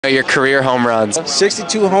Your career home runs.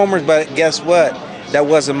 62 homers, but guess what? That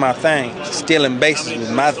wasn't my thing. Stealing bases was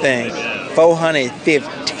my thing.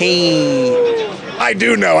 415. I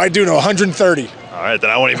do know. 130. All right, then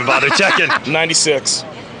I won't even bother checking. 96.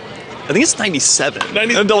 I think it's 97.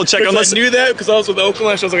 I'm double check on this. I knew that because I was with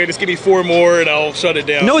Oakland. So I was like, hey, just give me 4 more and I'll shut it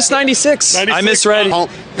down. No, it's 96. 96. I misread.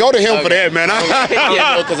 Go to him for that, man.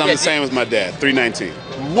 Because I'm the same as my dad. 319.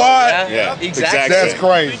 What? Yeah, Exactly. That's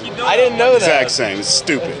crazy. I didn't know that. Exact same. It's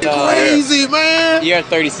stupid. Crazy, man. You're at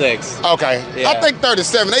 36. Okay. Yeah. I think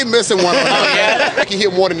 37. They missing one. Yeah. I can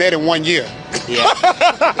hit more than that in 1 year. Yeah.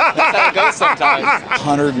 That's how it goes sometimes.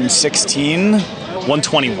 116.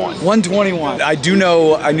 121. 121. I do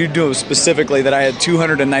know specifically that I had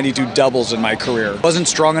 292 doubles in my career. Wasn't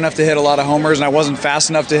strong enough to hit a lot of homers, and I wasn't fast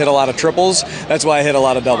enough to hit a lot of triples. That's why I hit a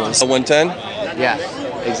lot of doubles. 110? Yeah,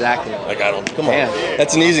 exactly. I got him. Come on.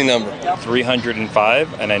 That's an easy number.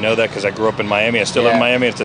 305, and I know that because I grew up in Miami. I still live in Miami. It's